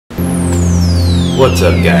What's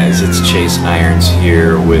up guys, it's Chase Irons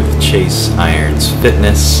here with Chase Irons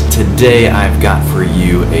Fitness. Today I've got for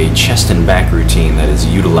you a chest and back routine that is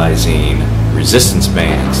utilizing resistance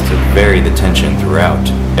bands to vary the tension throughout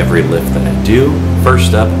every lift that I do.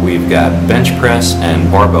 First up, we've got bench press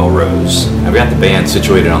and barbell rows. I've got the band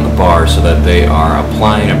situated on the bar so that they are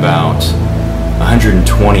applying about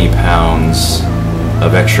 120 pounds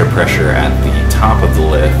of extra pressure at the top of the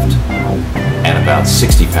lift and about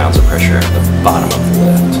 60 pounds of pressure at the bottom of the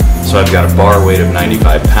lift. So I've got a bar weight of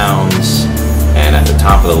 95 pounds, and at the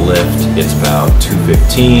top of the lift it's about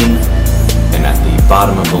 215, and at the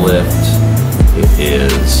bottom of the lift it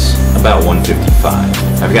is about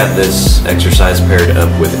 155. I've got this exercise paired up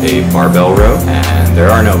with a barbell row, and there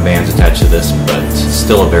are no bands attached to this, but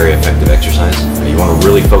still a very effective exercise. You want to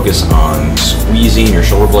really focus on squeezing your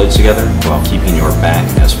shoulder blades together while keeping your back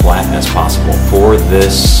as flat as possible. For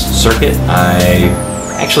this circuit, I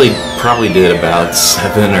actually probably did about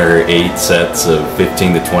 7 or 8 sets of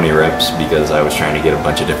 15 to 20 reps because I was trying to get a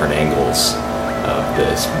bunch of different angles of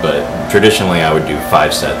this, but traditionally I would do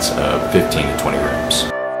 5 sets of 15 to 20 reps.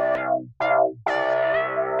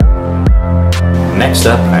 Next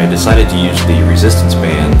up, I decided to use the resistance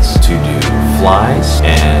bands to do flies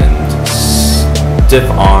and stiff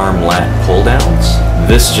arm lat pull downs.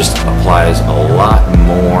 This just applies a lot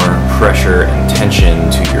more pressure and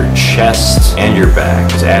tension to your chest and your back,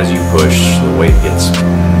 because as you push, the weight gets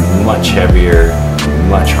much heavier,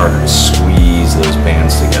 much harder to squeeze those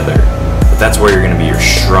bands together. That's where you're going to be your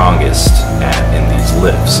strongest at in these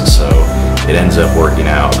lifts, so it ends up working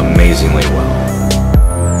out amazingly well.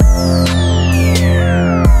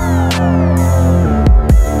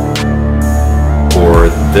 For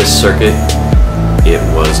this circuit, it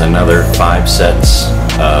was another 5 sets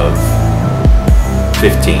of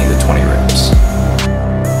 15 to 20 reps.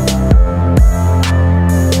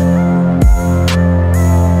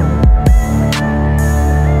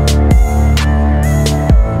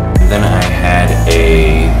 Then I had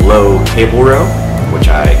a low cable row, which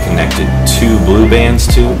I connected 2 blue bands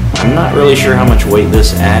to. I'm not really sure how much weight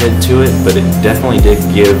this added to it, but it definitely did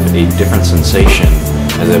give a different sensation,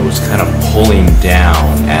 as it was kind of pulling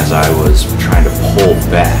down as I was trying to pull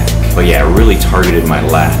back. But yeah, it really targeted my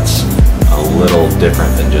lats a little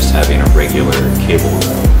different than just having a regular cable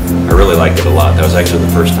row. I really liked it a lot. That was actually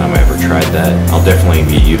the first time I ever tried that. I'll definitely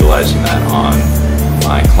be utilizing that on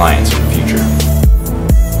my clients in the future.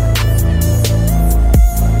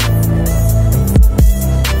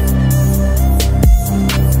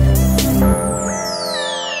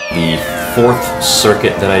 The 4th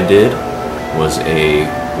circuit that I did was a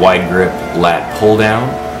wide grip lat pull down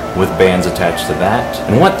with bands attached to that.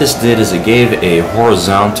 And what this did is it gave a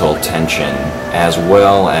horizontal tension as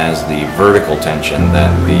well as the vertical tension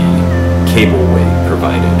that the cable weight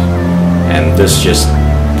provided. And this just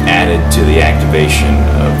added to the activation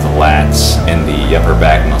of the lats and the upper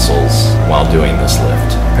back muscles while doing this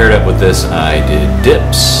lift. Paired up with this, I did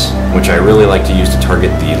dips, which I really like to use to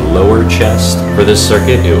target the lower chest. For this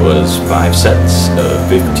circuit, it was 5 sets of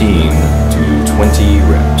 15 to 20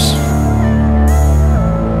 reps.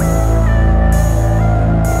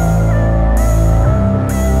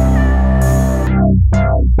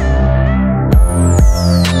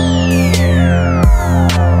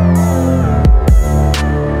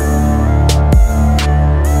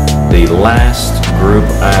 The last group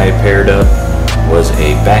I paired up was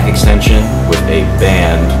a back extension with a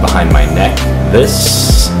band behind my neck.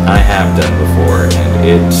 This I have done before, and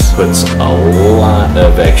it puts a lot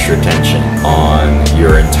of extra tension on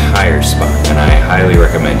your entire spine, and I highly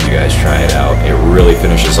recommend you guys try it out. It really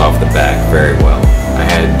finishes off the back very well. I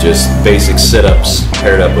had just basic sit-ups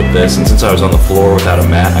paired up with this, and since I was on the floor without a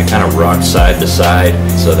mat, I kind of rocked side to side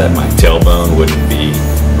so that my tailbone wouldn't be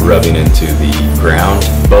rubbing into the ground.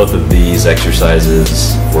 Both of these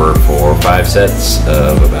exercises were for 5 sets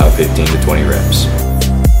of about 15 to 20 reps.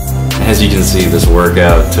 As you can see, this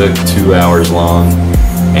workout took 2 hours long,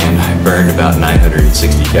 and I burned about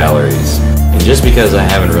 960 calories. And just because I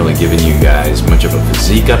haven't really given you guys much of a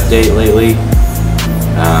physique update lately,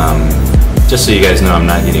 just so you guys know I'm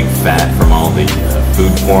not getting fat from all the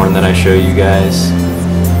food porn that I show you guys,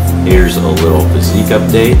 here's a little physique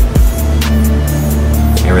update.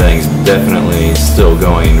 Everything's definitely still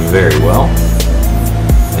going very well.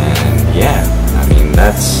 And yeah, I mean,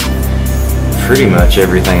 that's pretty much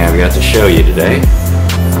everything I've got to show you today.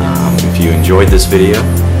 If you enjoyed this video,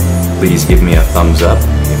 please give me a thumbs up.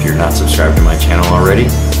 If you're not subscribed to my channel already,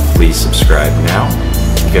 please subscribe now.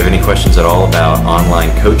 If you have any questions at all about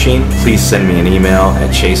online coaching, please send me an email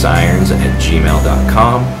at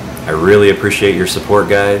chaseirons@gmail.com. I really appreciate your support,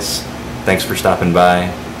 guys. Thanks for stopping by.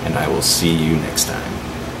 and I will see you next time.